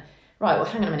looking at, right, well,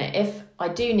 hang on a minute. If I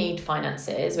do need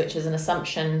finances, which is an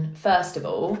assumption, first of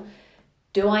all,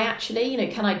 do I actually,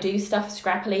 can I do stuff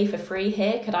scrappily for free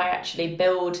here? Could I actually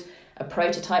build a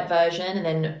prototype version and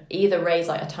then either raise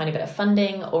like a tiny bit of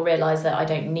funding or realize that I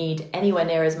don't need anywhere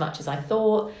near as much as I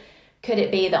thought? Could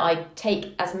it be that I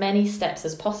take as many steps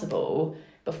as possible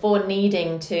before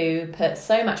needing to put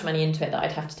so much money into it that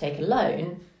I'd have to take a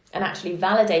loan, and actually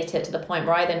validate it to the point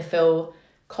where I then feel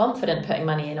confident putting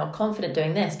money in or confident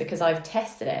doing this because I've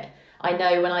tested it? I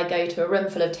know when I go to a room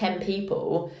full of 10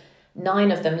 people,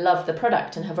 9 of them love the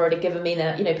product and have already given me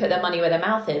put their money where their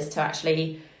mouth is to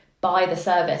actually buy the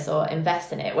service or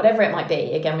invest in it, whatever it might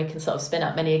be. Again, we can sort of spin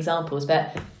up many examples,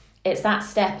 but it's that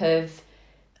step of,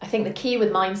 I think the key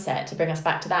with mindset, to bring us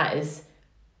back to that, is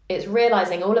it's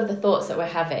realizing all of the thoughts that we're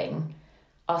having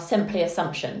are simply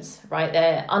assumptions, right?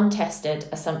 They're untested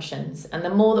assumptions. And the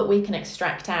more that we can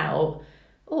extract out,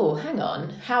 oh, hang on,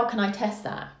 how can I test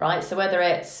that, right? So whether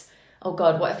it's, oh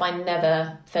God, what if I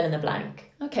never fill in the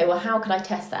blank? Okay, well, how can I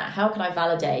test that? How can I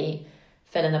validate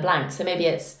fill in the blank? So maybe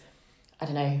it's, I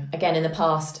don't know, again, in the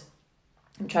past,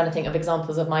 I'm trying to think of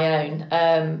examples of my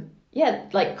own.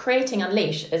 Like creating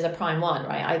Unleash is a prime one,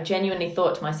 right? I genuinely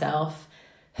thought to myself,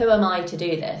 who am I to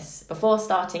do this? Before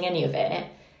starting any of it,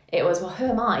 it was, well, who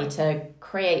am I to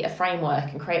create a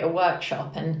framework and create a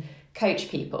workshop and coach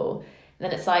people?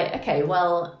 And then it's like, okay,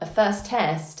 well, a first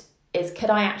test is, could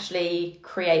I actually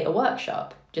create a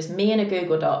workshop? Just me in a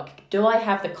Google Doc. Do I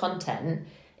have the content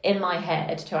in my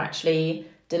head to actually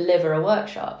deliver a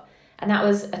workshop? And that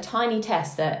was a tiny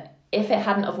test that if it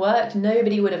hadn't have worked,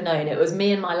 nobody would have known. It was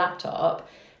me and my laptop,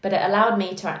 but it allowed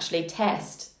me to actually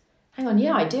test, hang on,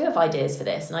 yeah, I do have ideas for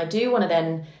this. And I do want to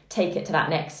then take it to that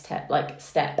next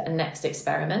step and next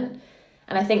experiment.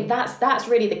 And I think that's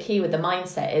really the key with the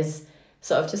mindset, is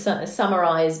sort of to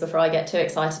summarize before I get too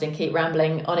excited and keep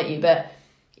rambling on at you. But,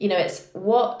 it's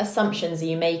what assumptions are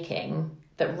you making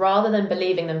that rather than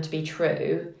believing them to be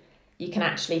true, you can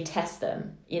actually test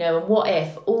them, and what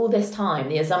if all this time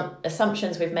the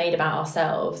assumptions we've made about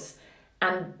ourselves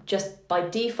and just by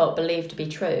default believed to be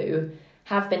true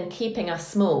have been keeping us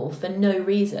small for no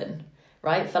reason,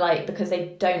 right? Because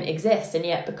they don't exist. And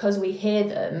yet because we hear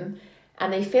them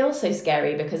and they feel so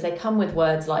scary because they come with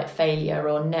words like failure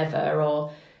or never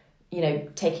or,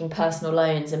 taking personal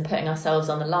loans and putting ourselves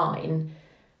on the line,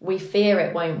 we fear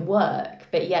it won't work.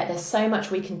 But yet there's so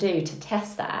much we can do to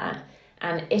test that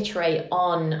and iterate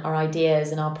on our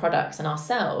ideas and our products and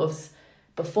ourselves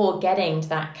before getting to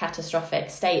that catastrophic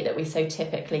state that we so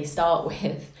typically start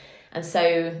with. And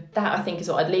so that, I think, is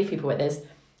what I'd leave people with, is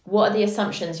what are the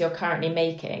assumptions you're currently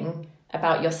making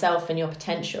about yourself and your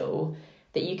potential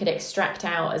that you could extract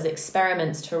out as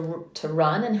experiments to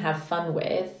run and have fun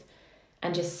with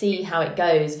and just see how it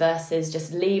goes, versus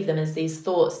just leave them as these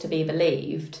thoughts to be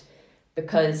believed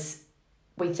because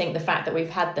we think the fact that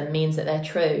we've had them means that they're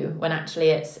true, when actually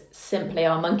it's simply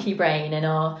our monkey brain and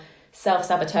our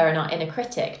self-saboteur and our inner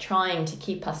critic trying to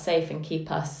keep us safe and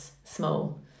keep us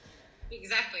small.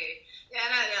 Exactly. Yeah,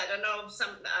 I don't know,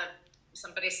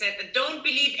 somebody said that don't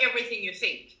believe everything you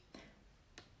think.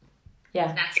 Yeah.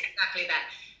 That's exactly that.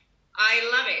 I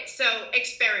love it. So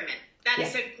experiment. That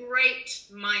is a great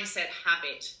mindset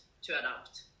habit to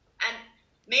adopt. And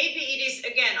maybe it is,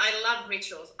 again, I love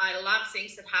rituals. I love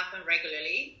things that happen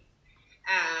regularly.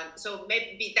 So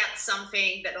maybe that's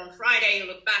something that on Friday you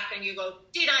look back and you go,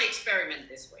 did I experiment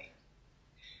this way?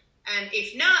 And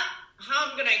if not, how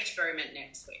am I going to experiment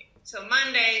next week? So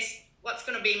Mondays, what's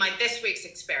going to be this week's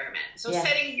experiment? So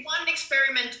setting one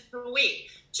experiment per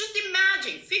week. Just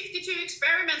imagine 52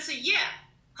 experiments a year.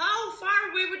 How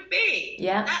far we would be.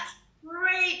 Yeah. That's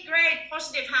great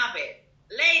positive habit.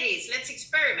 Ladies, let's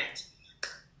experiment.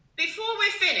 Before we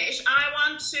finish, I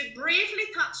want to briefly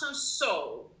touch on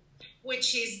soul,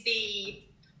 which is the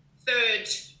third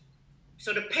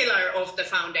sort of pillar of the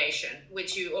foundation,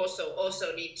 which you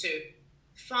also need to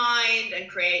find and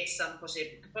create some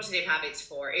positive habits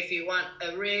for if you want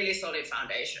a really solid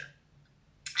foundation.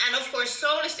 And of course,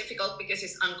 soul is difficult because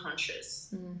it's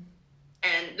unconscious.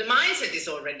 And the mindset is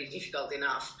already difficult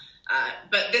enough.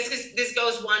 But this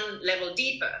goes one level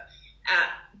deeper.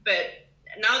 But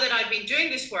now that I've been doing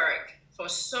this work for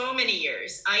so many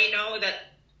years, I know that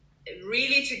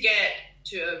really to get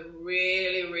to a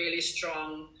really, really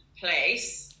strong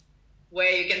place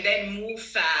where you can then move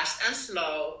fast and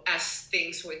slow as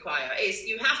things require, is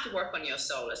you have to work on your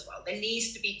soul as well. There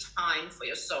needs to be time for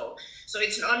your soul. So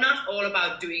it's not all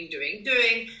about doing.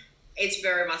 It's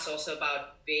very much also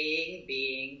about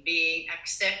being,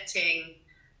 accepting,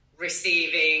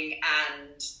 receiving,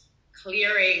 and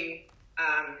clearing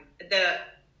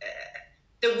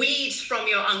the weeds from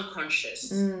your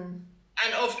unconscious.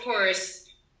 And of course,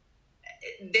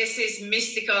 this is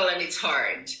mystical and it's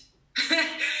hard.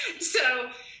 So,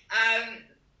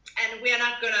 and we are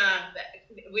not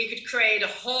we could create a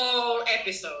whole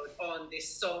episode on this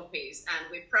soul piece,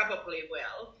 and we probably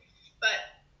will. But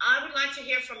I would like to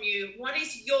hear from you. What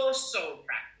is your soul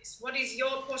practice? What is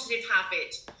your positive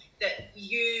habit that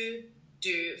you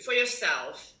do for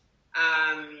yourself?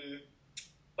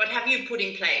 What have you put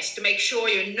in place to make sure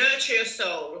you nurture your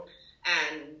soul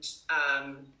and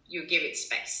you give it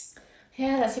space?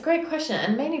 Yeah, that's a great question.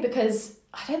 And mainly because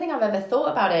I don't think I've ever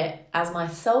thought about it as my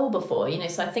soul before,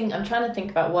 so I think I'm trying to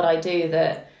think about what I do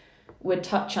that would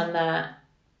touch on that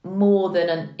more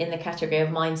than in the category of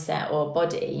mindset or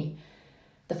body.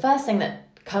 The first thing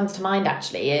that comes to mind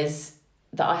actually is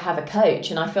that I have a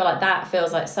coach, and I feel like that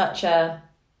feels like such a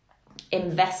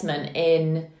investment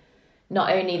in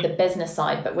not only the business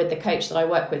side, but with the coach that I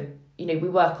work with, we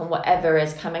work on whatever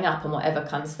is coming up and whatever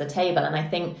comes to the table. And I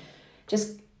think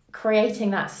just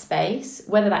creating that space,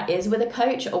 whether that is with a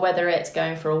coach or whether it's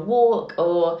going for a walk,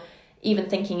 or even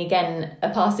thinking, again, a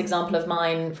past example of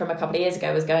mine from a couple of years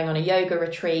ago was going on a yoga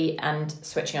retreat and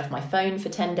switching off my phone for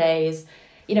 10 days.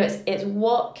 It's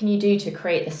what can you do to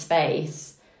create the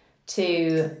space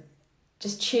to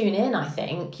just tune in, I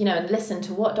think, and listen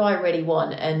to what do I really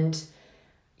want, and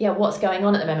what's going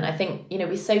on at the moment. I think,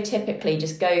 we so typically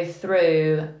just go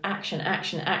through action,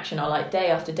 or like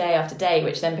day after day after day,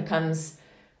 which then becomes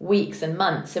weeks and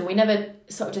months, and we never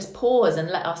sort of just pause and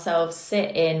let ourselves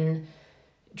sit in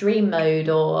dream mode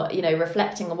or,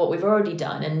 reflecting on what we've already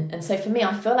done. And so for me,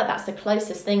 I feel like that's the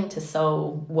closest thing to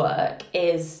soul work,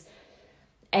 is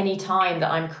any time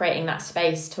that I'm creating that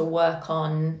space to work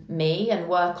on me and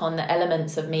work on the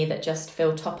elements of me that just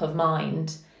feel top of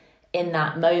mind in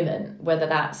that moment, whether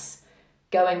that's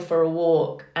going for a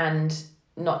walk and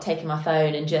not taking my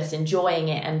phone and just enjoying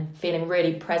it and feeling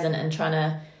really present and trying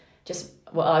to just,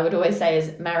 what I would always say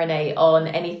is marinate on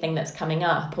anything that's coming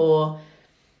up, or,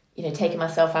 taking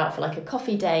myself out for like a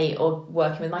coffee date or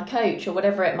working with my coach or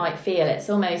whatever it might feel. It's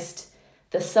almost,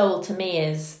 the soul to me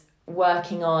is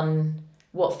working on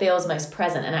what feels most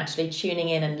present and actually tuning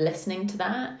in and listening to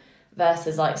that,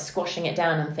 versus like squashing it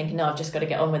down and thinking, no, I've just got to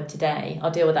get on with today.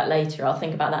 I'll deal with that later. I'll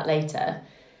think about that later.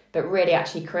 But really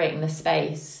actually creating the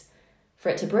space for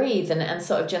it to breathe and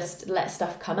sort of just let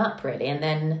stuff come up, really. And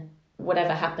then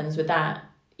whatever happens with that,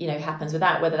 happens with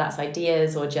that, whether that's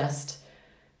ideas or just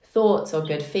thoughts or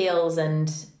good feels,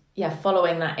 and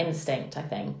following that instinct, I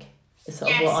think, is sort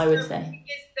of what I would say.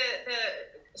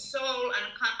 The soul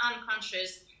and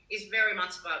unconscious is very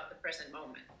much about the present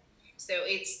moment. So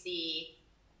it's the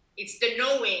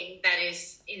knowing that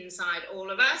is inside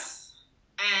all of us,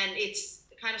 and it's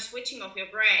kind of switching off your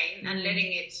brain and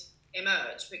letting it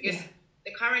emerge, because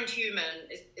the current human,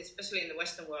 especially in the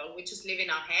Western world, we just live in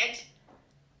our head.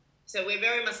 So we're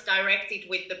very much directed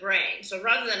with the brain. So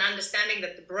rather than understanding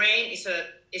that the brain is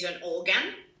an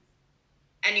organ,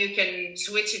 and you can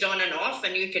switch it on and off,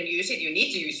 and you can use it, you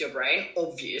need to use your brain,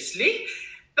 obviously,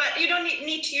 but you don't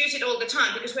need to use it all the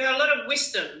time, because we have a lot of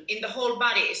wisdom in the whole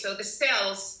body. So the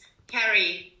cells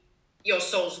carry your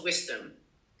soul's wisdom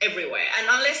everywhere. And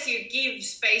unless you give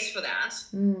space for that,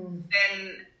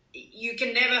 then you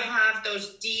can never have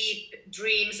those deep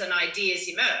dreams and ideas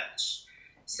emerge.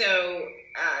 So,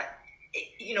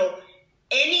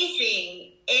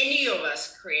 anything any of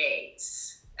us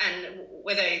creates, and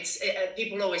whether it's,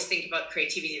 people always think about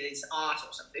creativity, that it's art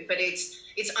or something, but it's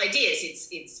ideas,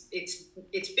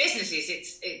 it's businesses,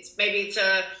 it's maybe it's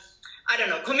a,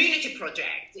 community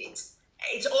project.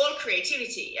 It's all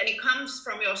creativity, and it comes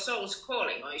from your soul's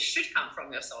calling, or it should come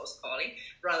from your soul's calling,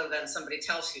 rather than somebody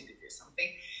tells you to do something.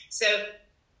 So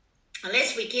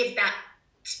unless we give that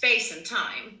space and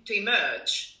time to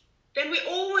emerge, then we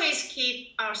always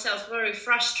keep ourselves very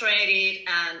frustrated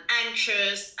and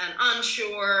anxious and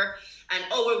unsure and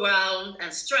overwhelmed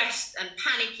and stressed and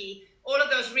panicky, all of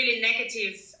those really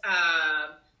negative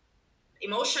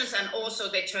emotions, and also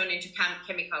they turn into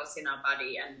chemicals in our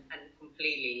body and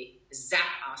completely zap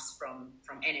us from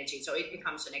energy. So it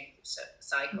becomes a negative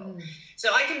cycle.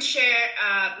 So I can share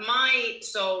my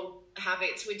soul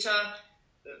habits, which are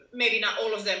maybe not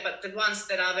all of them, but the ones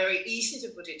that are very easy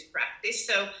to put into practice.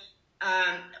 So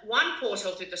one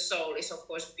portal to the soul is, of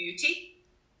course, beauty.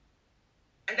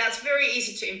 And that's very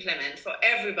easy to implement for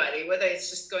everybody, whether it's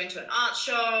just going to an art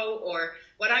show, or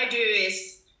what I do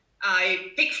is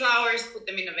I pick flowers, put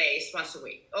them in a vase once a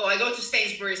week. Oh, I go to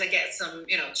Sainsbury's and get some,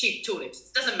 cheap tulips.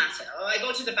 It doesn't matter. Oh, I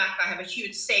go to the back, I have a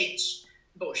huge sage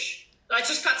bush. So I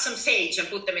just cut some sage and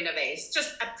put them in a vase.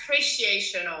 Just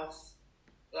appreciation of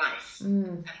life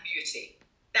and beauty.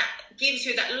 That gives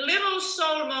you that little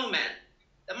soul moment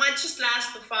that might just last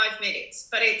for 5 minutes,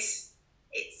 but it's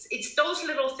those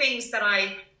little things that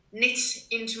I knit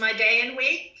into my day and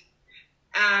week.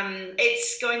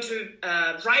 It's going to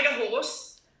ride a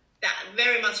horse. That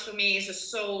very much for me is a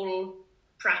soul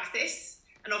practice,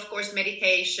 and of course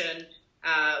meditation,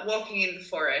 walking in the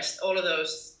forest, all of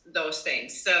those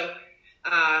things. So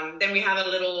then we have a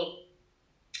little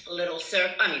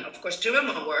circle. I mean, of course,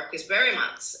 Trivemo work is very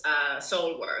much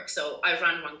soul work. So I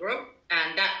run one group,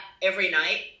 and that every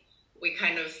night we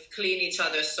kind of clean each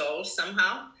other's souls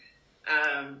somehow.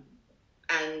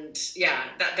 And yeah,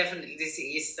 that definitely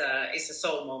is a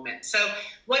soul moment. So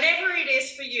whatever it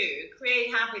is for you,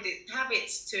 create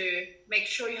habits to make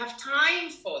sure you have time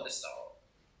for the soul.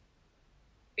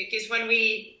 Because when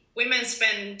women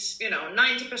spend,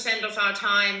 90% of our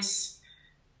times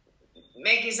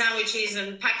making sandwiches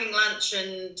and packing lunch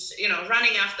and,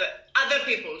 running after other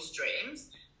people's dreams,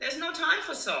 there's no time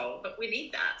for soul, but we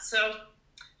need that. So,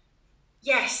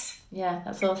 yes. Yeah,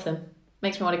 that's awesome.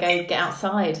 Makes me want to go get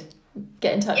outside,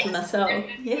 get in touch with myself.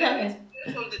 Yeah. It's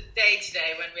a beautiful day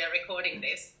today when we are recording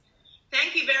this.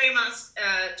 Thank you very much,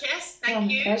 Jess.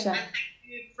 Thank you. Pleasure. And thank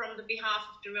you from the behalf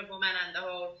of Dream Woman and the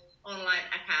whole online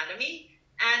academy.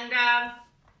 And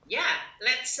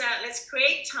let's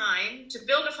create time to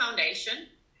build a foundation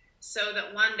so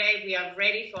that one day we are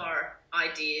ready for our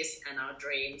ideas and our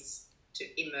dreams to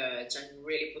emerge and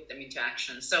really put them into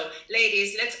action. So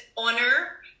ladies, let's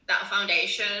honor that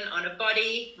foundation on a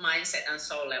body, mindset and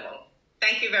soul level.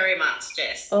 Thank you very much,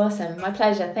 Jess. Awesome. My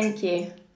pleasure. Thank you.